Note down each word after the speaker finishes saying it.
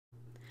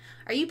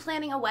Are you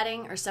planning a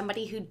wedding or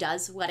somebody who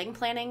does wedding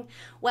planning?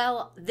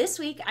 Well, this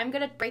week I'm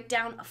going to break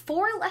down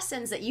 4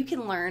 lessons that you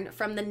can learn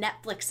from the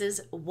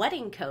Netflix's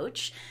Wedding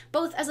Coach,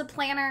 both as a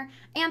planner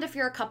and if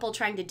you're a couple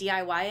trying to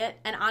DIY it.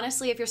 And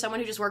honestly, if you're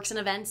someone who just works in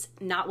events,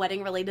 not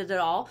wedding related at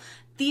all,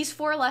 these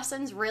 4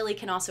 lessons really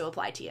can also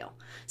apply to you.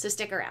 So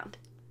stick around.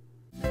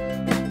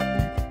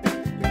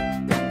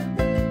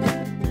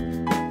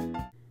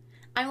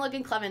 I'm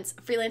Logan Clements,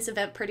 freelance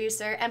event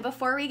producer, and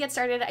before we get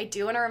started, I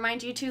do want to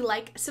remind you to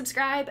like,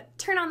 subscribe,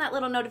 turn on that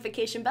little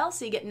notification bell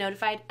so you get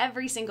notified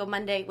every single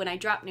Monday when I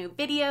drop new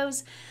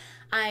videos.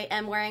 I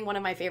am wearing one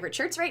of my favorite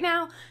shirts right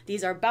now.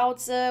 These are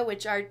baozi,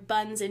 which are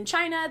buns in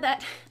China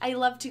that I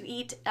love to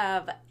eat.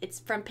 It's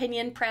from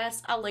Pinyin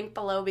Press. I'll link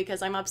below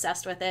because I'm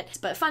obsessed with it.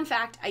 But fun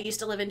fact, I used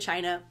to live in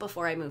China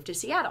before I moved to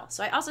Seattle,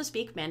 so I also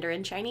speak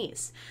Mandarin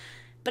Chinese.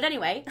 But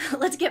anyway,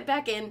 let's get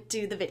back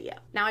into the video.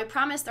 Now, I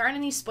promise there aren't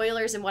any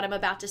spoilers in what I'm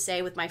about to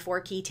say with my 4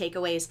 key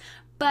takeaways,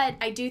 but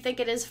I do think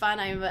it is fun.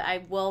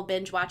 I will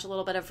binge watch a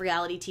little bit of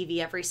reality TV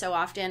every so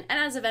often, and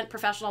as event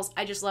professionals,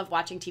 I just love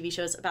watching TV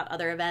shows about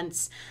other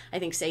events. I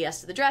think Say Yes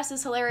to the Dress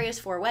is hilarious,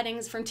 4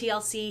 Weddings from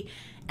TLC,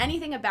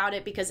 anything about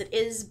it, because it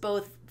is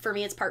both, for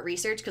me, it's part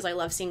research because I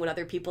love seeing what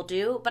other people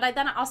do, but I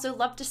then also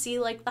love to see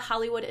like the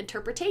Hollywood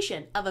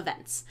interpretation of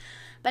events.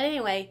 But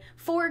anyway,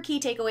 4 key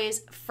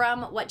takeaways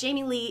from what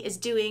Jamie Lee is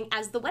doing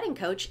as the wedding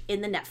coach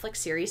in the Netflix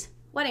series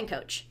Wedding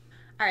Coach.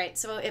 All right,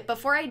 so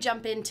before I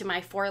jump into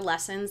my 4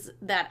 lessons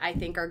that I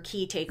think are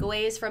key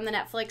takeaways from the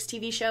Netflix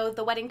TV show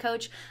The Wedding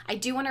Coach, I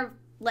do want to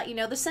let you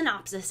know the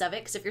synopsis of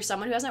it, because if you're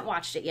someone who hasn't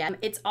watched it yet,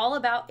 it's all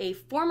about a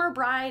former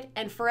bride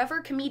and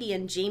forever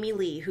comedian, Jamie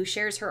Lee, who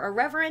shares her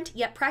irreverent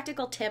yet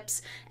practical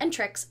tips and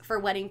tricks for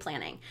wedding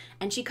planning.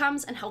 And she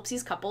comes and helps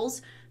these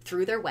couples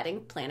through their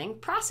wedding planning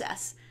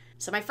process.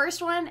 So my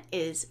first one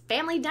is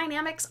family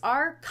dynamics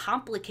are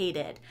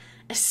complicated,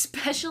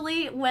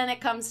 especially when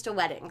it comes to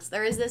weddings.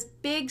 There is this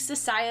big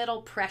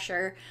societal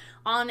pressure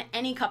on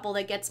any couple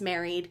that gets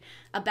married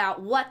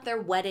about what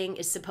their wedding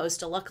is supposed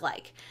to look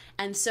like.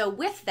 And so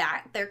with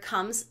that, there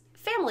comes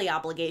family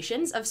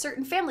obligations of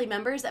certain family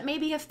members that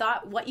maybe have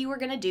thought what you were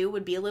going to do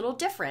would be a little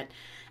different.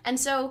 And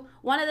so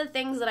one of the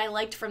things that I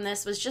liked from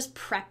this was just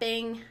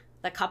prepping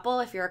the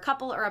couple, if you're a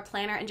couple or a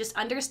planner, and just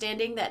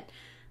understanding that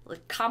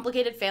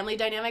complicated family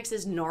dynamics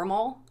is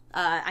normal.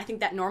 I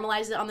think that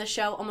normalizes it on the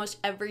show. Almost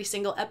every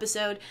single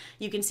episode,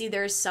 you can see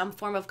there's some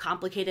form of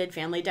complicated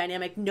family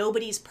dynamic.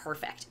 Nobody's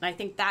perfect. And I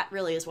think that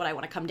really is what I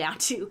want to come down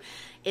to,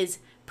 is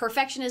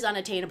perfection is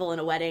unattainable in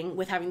a wedding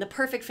with having the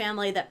perfect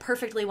family that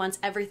perfectly wants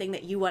everything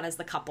that you want as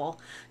the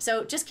couple.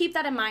 So just keep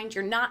that in mind.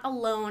 You're not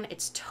alone.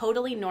 It's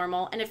totally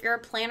normal. And if you're a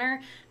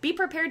planner, be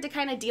prepared to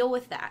kind of deal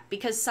with that,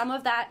 because some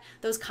of that,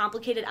 those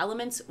complicated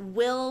elements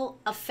will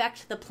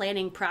affect the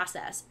planning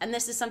process. And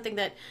this is something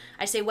that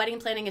I say wedding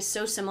planning is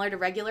so similar to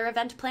regular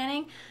event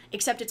planning,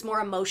 except it's more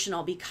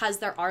emotional because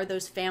there are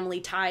those family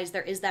ties.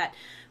 There is that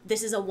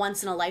this is a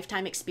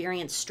once-in-a-lifetime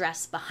experience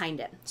stress behind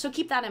it. So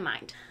keep that in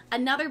mind.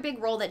 Another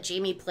big role that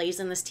Jamie plays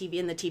in the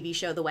TV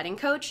show The Wedding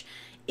Coach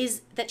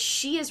is that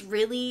she is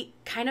really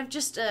kind of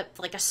just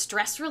like a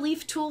stress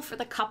relief tool for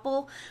the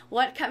couple.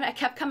 What I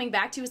kept coming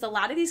back to is a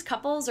lot of these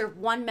couples, or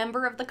one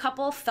member of the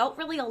couple, felt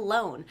really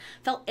alone,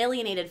 felt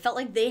alienated, felt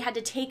like they had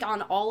to take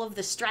on all of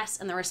the stress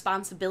and the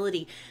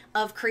responsibility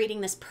of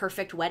creating this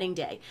perfect wedding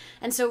day.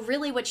 And so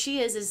really what she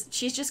is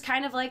she's just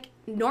kind of like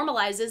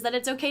normalizes that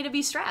it's okay to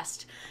be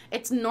stressed.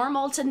 It's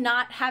normal to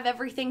not have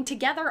everything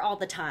together all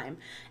the time.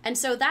 And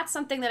so that's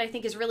something that I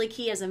think is really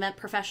key as event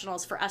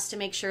professionals for us to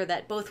make sure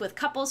that both with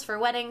couples for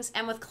weddings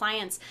and with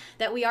clients,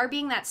 that we are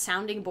being that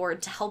sounding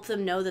board to help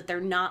them know that they're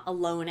not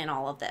alone in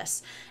all of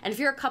this. And if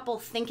you're a couple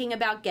thinking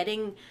about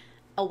getting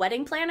a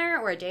wedding planner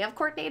or a day of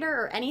coordinator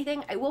or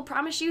anything, I will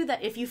promise you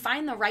that if you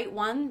find the right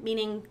one,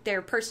 meaning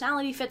their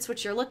personality fits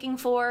what you're looking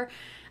for,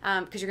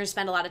 because you're going to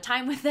spend a lot of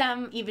time with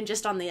them, even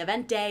just on the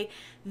event day,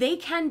 they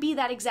can be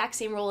that exact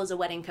same role as a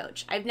wedding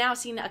coach. I've now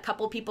seen a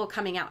couple people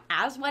coming out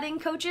as wedding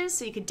coaches,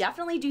 so you could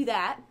definitely do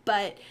that,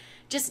 but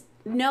just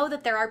know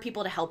that there are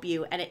people to help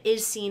you, and it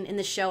is seen in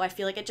the show. I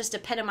feel like it just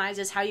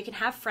epitomizes how you can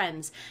have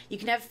friends, you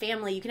can have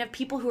family, you can have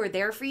people who are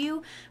there for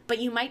you, but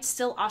you might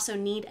still also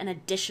need an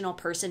additional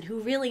person who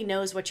really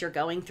knows what you're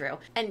going through.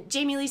 And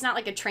Jamie Lee's not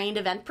like a trained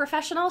event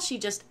professional, she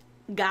just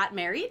got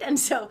married, and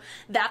so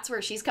that's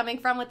where she's coming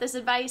from with this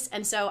advice.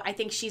 And so I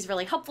think she's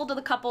really helpful to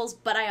the couples,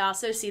 but I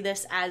also see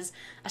this as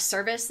a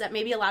service that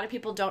maybe a lot of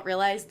people don't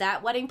realize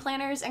that wedding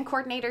planners and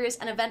coordinators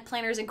and event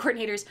planners and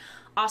coordinators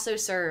also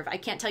serve. I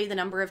can't tell you the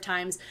number of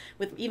times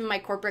with even my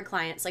corporate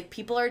clients, like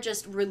people are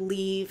just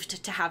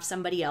relieved to have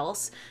somebody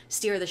else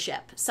steer the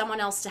ship, someone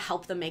else to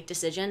help them make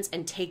decisions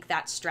and take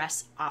that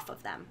stress off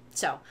of them.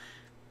 So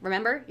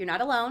remember, you're not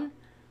alone,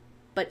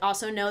 but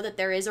also know that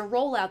there is a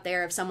role out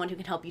there of someone who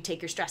can help you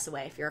take your stress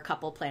away if you're a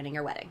couple planning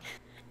your wedding.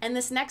 And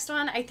this next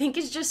one I think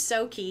is just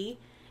so key.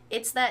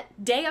 It's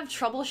that day of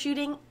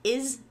troubleshooting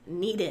is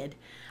needed.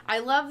 I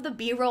love the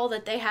B-roll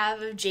that they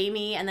have of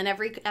Jamie, and then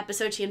every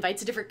episode she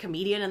invites a different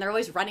comedian, and they're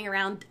always running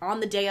around on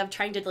the day of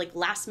trying to like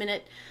last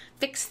minute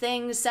fix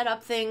things, set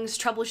up things,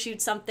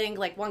 troubleshoot something.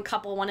 Like one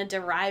couple wanted to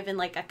arrive in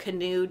like a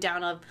canoe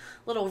down a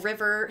little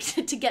river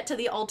to get to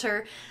the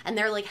altar, and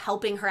they're like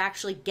helping her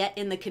actually get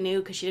in the canoe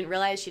because she didn't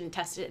realize, she didn't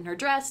test it in her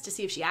dress to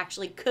see if she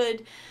actually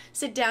could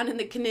sit down in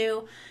the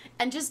canoe.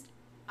 And just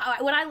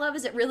what I love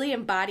is it really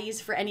embodies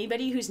for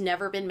anybody who's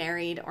never been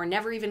married or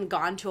never even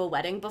gone to a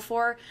wedding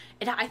before.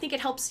 I think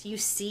it helps you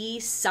see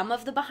some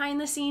of the behind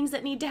the scenes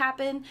that need to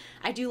happen.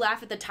 I do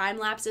laugh at the time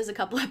lapses. A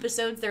couple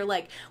episodes, they're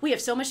like, we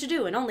have so much to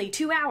do in only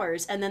 2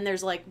 hours. And then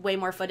there's like way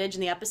more footage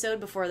in the episode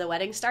before the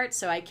wedding starts.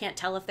 So I can't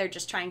tell if they're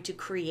just trying to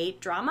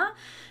create drama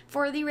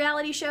for the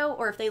reality show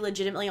or if they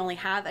legitimately only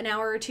have an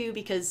hour or two,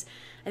 because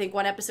I think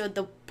one episode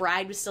the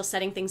bride was still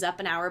setting things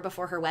up an hour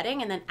before her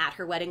wedding, and then at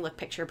her wedding looked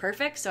picture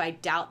perfect. So I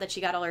doubt that she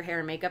got all her hair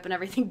and makeup and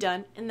everything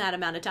done in that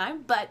amount of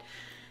time. But,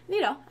 you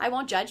know, I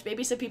won't judge.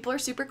 Maybe some people are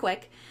super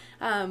quick.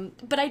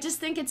 But I just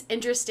think it's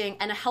interesting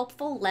and a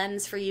helpful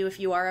lens for you if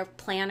you are a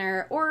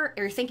planner or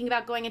you're thinking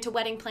about going into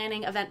wedding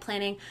planning, event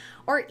planning,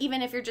 or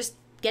even if you're just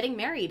getting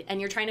married and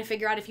you're trying to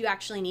figure out if you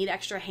actually need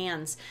extra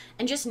hands,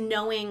 and just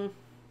knowing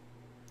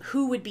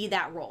who would be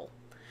that role.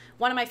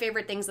 One of my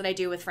favorite things that I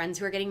do with friends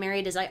who are getting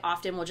married is I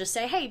often will just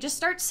say, hey, just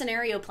start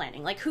scenario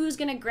planning. Like, who's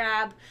going to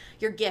grab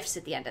your gifts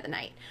at the end of the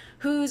night?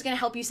 Who's going to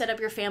help you set up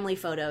your family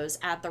photos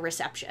at the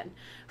reception?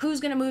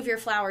 Who's going to move your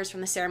flowers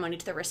from the ceremony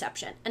to the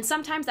reception? And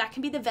sometimes that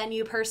can be the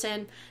venue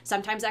person.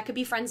 Sometimes that could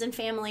be friends and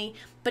family.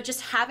 But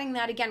just having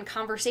that, again,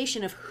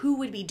 conversation of who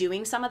would be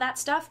doing some of that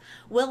stuff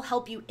will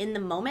help you in the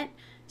moment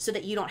so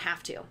that you don't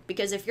have to.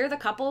 Because if you're the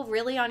couple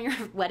really on your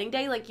wedding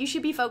day, like, you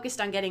should be focused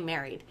on getting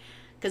married,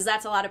 because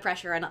that's a lot of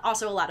pressure and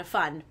also a lot of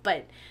fun,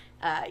 but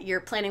you're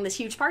planning this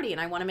huge party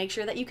and I want to make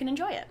sure that you can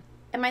enjoy it.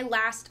 And my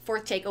last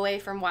fourth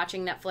takeaway from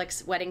watching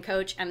Netflix Wedding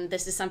Coach, and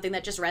this is something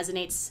that just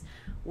resonates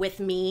with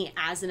me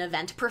as an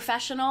event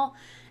professional,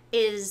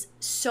 is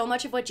so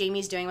much of what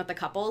Jamie's doing with the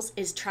couples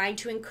is trying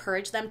to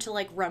encourage them to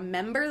like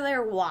remember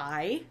their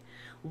why.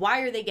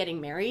 Why are they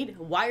getting married?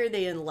 Why are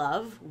they in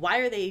love? Why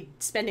are they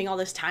spending all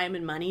this time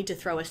and money to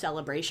throw a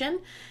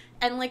celebration?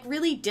 And like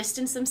really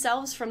distance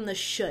themselves from the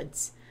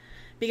shoulds.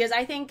 Because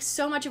I think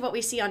so much of what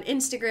we see on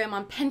Instagram,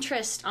 on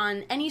Pinterest,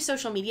 on any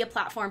social media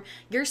platform,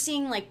 you're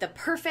seeing like the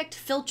perfect,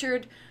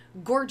 filtered,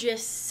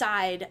 gorgeous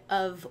side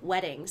of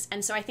weddings.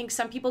 And so I think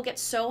some people get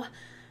so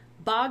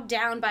bogged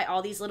down by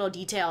all these little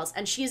details,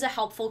 and she's a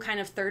helpful kind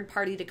of third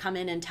party to come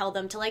in and tell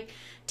them to like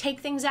take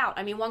things out.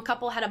 I mean, one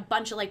couple had a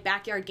bunch of like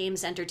backyard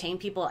games to entertain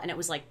people, and it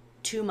was like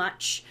too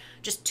much,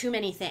 just too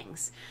many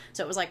things.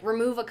 So it was like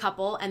remove a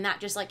couple, and that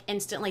just like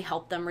instantly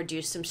helped them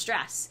reduce some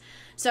stress.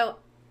 So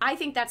I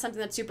think that's something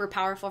that's super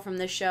powerful from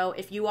this show.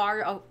 If you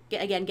are,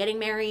 again, getting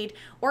married,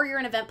 or you're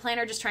an event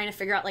planner just trying to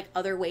figure out like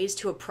other ways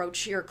to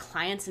approach your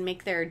clients and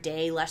make their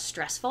day less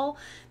stressful,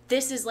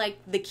 this is like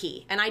the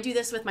key. And I do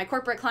this with my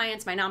corporate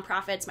clients, my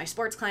nonprofits, my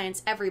sports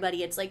clients,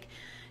 everybody. It's like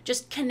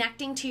just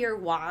connecting to your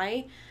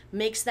why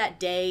makes that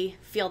day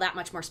feel that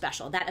much more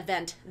special, that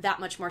event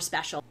that much more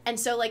special. And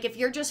so like if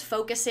you're just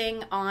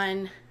focusing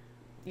on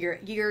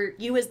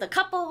you as the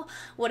couple,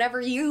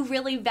 whatever you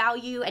really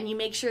value, and you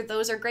make sure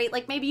those are great.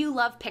 Like maybe you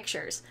love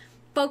pictures.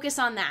 Focus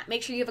on that.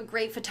 Make sure you have a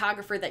great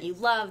photographer that you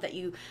love, that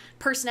you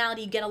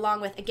personality you get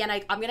along with. Again,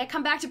 I'm going to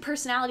come back to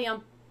personality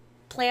on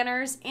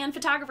planners and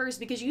photographers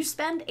because you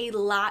spend a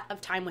lot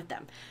of time with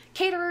them.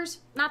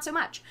 Caterers, not so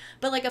much.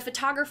 But like a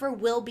photographer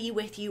will be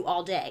with you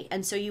all day.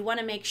 And so you want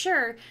to make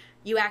sure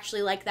you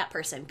actually like that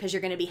person because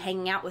you're going to be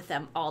hanging out with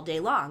them all day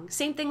long.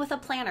 Same thing with a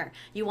planner.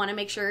 You want to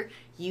make sure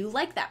you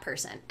like that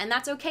person. And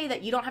that's okay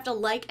that you don't have to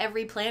like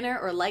every planner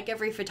or like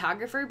every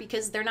photographer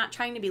because they're not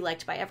trying to be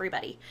liked by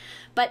everybody.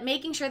 But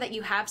making sure that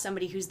you have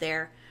somebody who's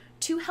there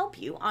to help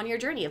you on your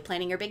journey of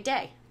planning your big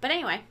day. But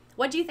anyway,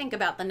 what do you think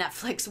about the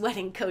Netflix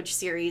Wedding Coach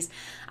series?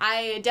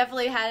 I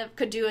definitely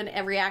could do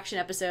a reaction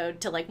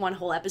episode to like one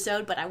whole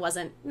episode, but I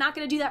wasn't not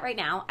going to do that right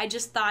now. I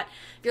just thought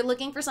if you're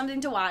looking for something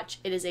to watch,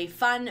 it is a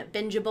fun,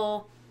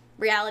 bingeable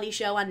reality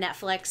show on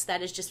Netflix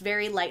that is just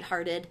very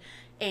lighthearted,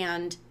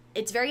 and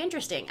it's very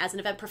interesting as an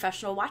event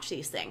professional watch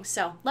these things.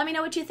 So let me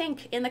know what you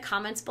think in the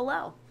comments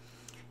below.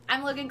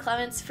 I'm Logan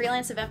Clements,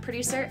 freelance event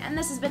producer, and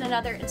this has been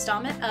another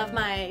installment of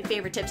my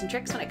favorite tips and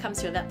tricks when it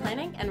comes to event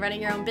planning and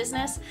running your own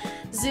business,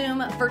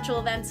 Zoom, virtual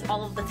events,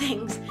 all of the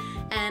things.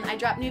 And I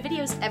drop new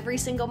videos every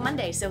single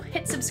Monday, so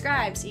hit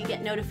subscribe so you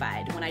get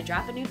notified when I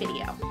drop a new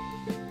video.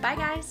 Bye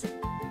guys!